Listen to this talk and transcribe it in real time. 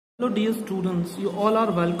Hello dear students, you all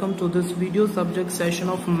are welcome to this video subject session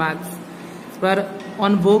of maths, where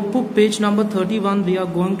on workbook page number 31 we are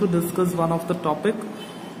going to discuss one of the topic.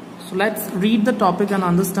 So let's read the topic and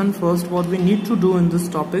understand first what we need to do in this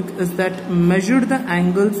topic is that measure the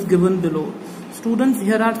angles given below. Students,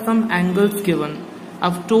 here are some angles given.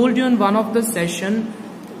 I've told you in one of the session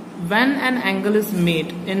when an angle is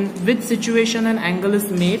made, in which situation an angle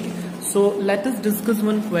is made. So let us discuss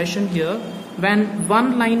one question here. When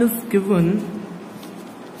one line is given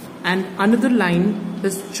and another line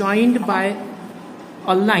is joined by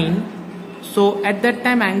a line, so at that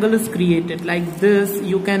time angle is created like this.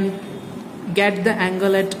 You can get the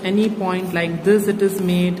angle at any point like this. It is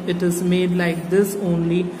made like this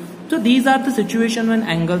only. So these are the situation when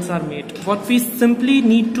angles are made. What we simply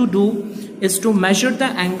need to do is to measure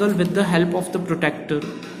the angle with the help of the protractor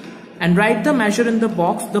and write the measure in the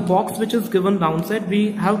box which is given downside.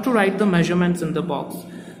 We have to write the measurements in the box.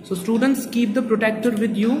 So students, keep the protractor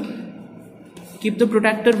with you,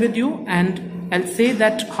 and I'll say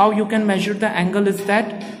that how you can measure the angle is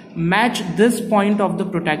that match this point of the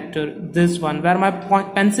protractor, this one where my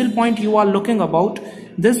pencil point you are looking about,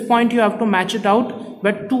 this point you have to match it out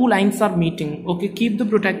where two lines are meeting. Okay, keep the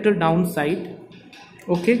protractor downside.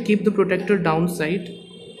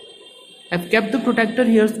 I've kept the protractor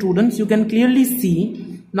here, students. You can clearly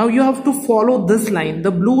see. Now you have to follow this line, the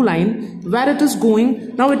blue line, where it is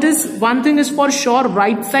going. Now it is, one thing is for sure,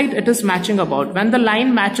 right side it is matching about. When the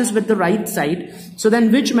line matches with the right side, so then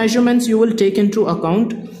which measurements you will take into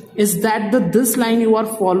account is that this line you are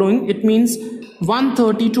following, it means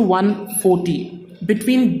 130 to 140.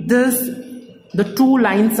 Between this, the two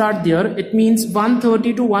lines are there. It means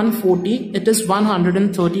 130 to 140. It is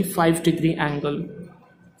 135 degree angle.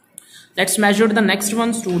 Let's measure the next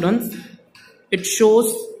one, students. It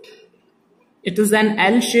shows it is an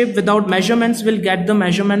L shape. Without measurements, we'll get the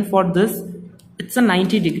measurement for this. It's a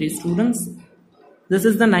 90 degree, students. This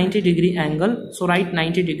is the 90 degree angle. So write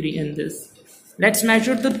 90 degree in this. Let's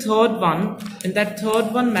measure the third one. In that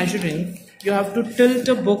third one measuring, you have to tilt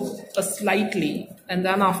a book slightly, and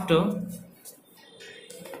then after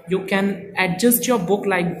you can adjust your book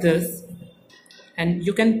like this, and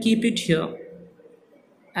you can keep it here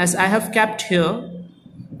as I have kept here.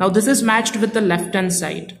 Now this is matched with the left hand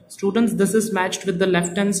side. Students, this is matched with the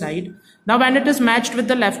left hand side. Now when it is matched with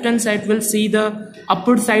the left hand side, we'll see the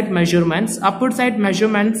upper side measurements. Upper side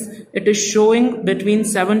measurements, it is showing between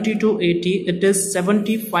 70 to 80. It is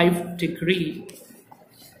 75 degree.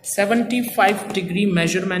 75 degree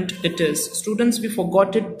measurement it is. Students, we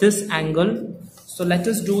forgot it, this angle. So let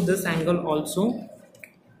us do this angle also.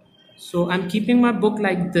 So I'm keeping my book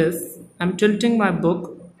like this. I'm tilting my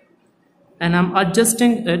book and I'm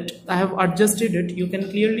adjusting it. I have adjusted it. You can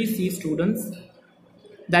clearly see, students,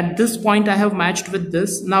 that this point I have matched with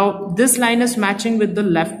this. Now this line is matching with the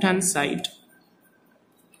left hand side.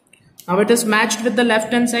 Now it is matched with the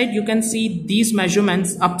left hand side. You can see these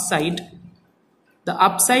measurements upside. The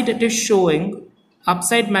upside it is showing,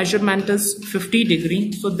 upside measurement is 50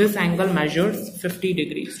 degree. So this angle measures 50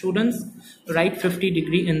 degree. Students, write 50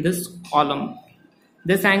 degree in this column.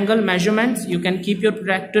 This angle measurements, you can keep your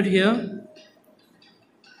protractor here,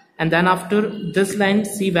 and then after this line,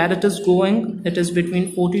 see where it is going. It is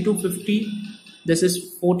between 40 to 50. This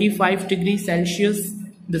is 45 degrees Celsius.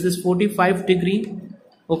 This is 45 degree.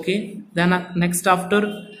 Okay, then next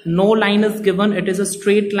after, no line is given. It is a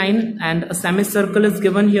straight line and a semicircle is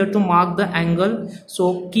given here to mark the angle.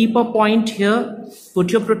 So keep a point here,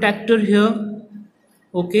 put your protractor here.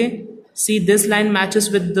 Okay, see this line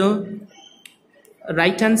matches with the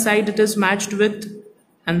right hand side, it is matched with,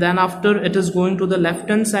 and then after it is going to the left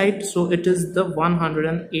hand side. So it is the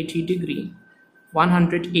 180 degree.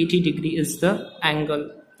 180 degree is the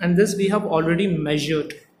angle, and this we have already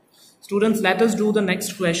measured. Students, let us do the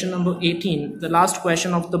next question, number 18, the last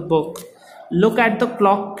question of the book. Look at the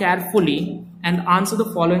clock carefully and answer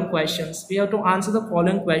the following questions. We have to answer the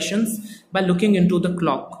following questions by looking into the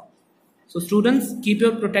clock. So students, keep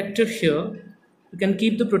your protractor here. You can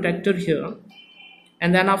keep the protractor here,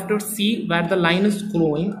 and then after see where the line is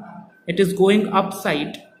going. It is going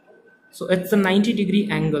upside. So it's a 90 degree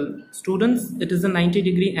angle. Students, it is a 90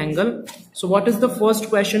 degree angle. So what is the first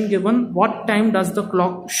question given? What time does the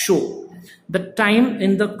clock show? The time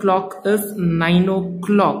in the clock is 9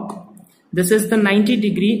 o'clock. This is the 90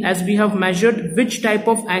 degree, as we have measured which type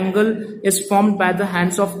of angle is formed by the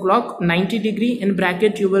hands of clock. 90 degree, in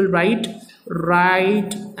bracket you will write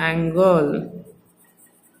right angle.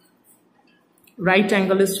 Right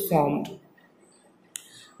angle is formed.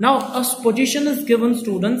 Now a position is given,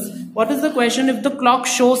 students. What is the question? If the clock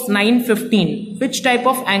shows 9:15, which type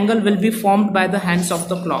of angle will be formed by the hands of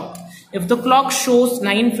the clock? If the clock shows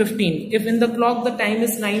 9:15, if in the clock the time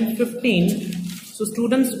is 9:15, so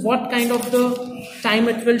students, what kind of the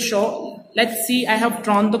time it will show? Let's see, I have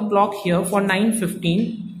drawn the clock here for 9:15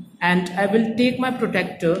 and I will take my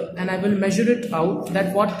protractor and I will measure it out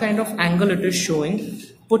that what kind of angle it is showing.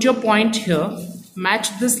 Put your point here,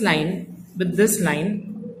 match this line with this line.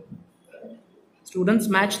 Students,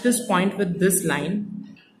 match this point with this line,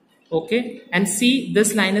 okay, and see this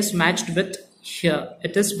line is matched with here.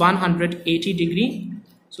 It is 180 degree.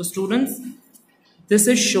 So students, this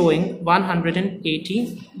is showing 180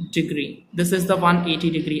 degree. This is the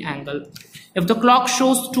 180 degree angle. If the clock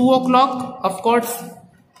shows 2 o'clock, of course,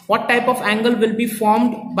 what type of angle will be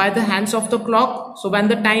formed by the hands of the clock? So when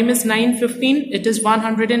the time is 9:15, it is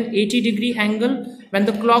 180 degree angle. When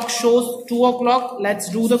the clock shows 2 o'clock, let's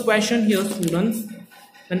do the question here, students.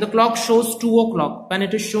 When the clock shows 2 o'clock, when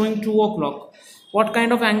it is showing 2 o'clock, what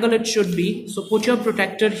kind of angle it should be? So put your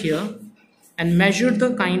protractor here and measure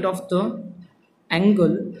the kind of the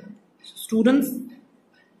angle. Students,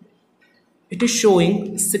 it is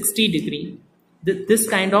showing 60 degree. This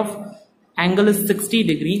kind of angle is 60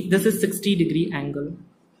 degree. This is 60 degree angle.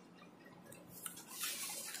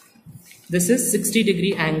 This is 60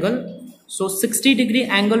 degree angle. So 60 degree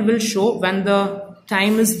angle will show when the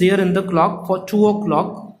time is there in the clock for 2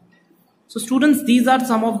 o'clock. So students, these are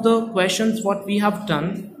some of the questions what we have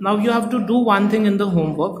done. Now you have to do one thing in the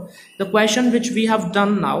homework. The question which we have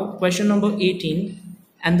done now, question number 18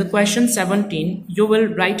 and the question 17, you will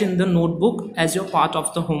write in the notebook as your part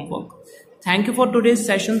of the homework. Thank you for today's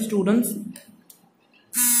session, students.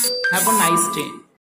 Have a nice day.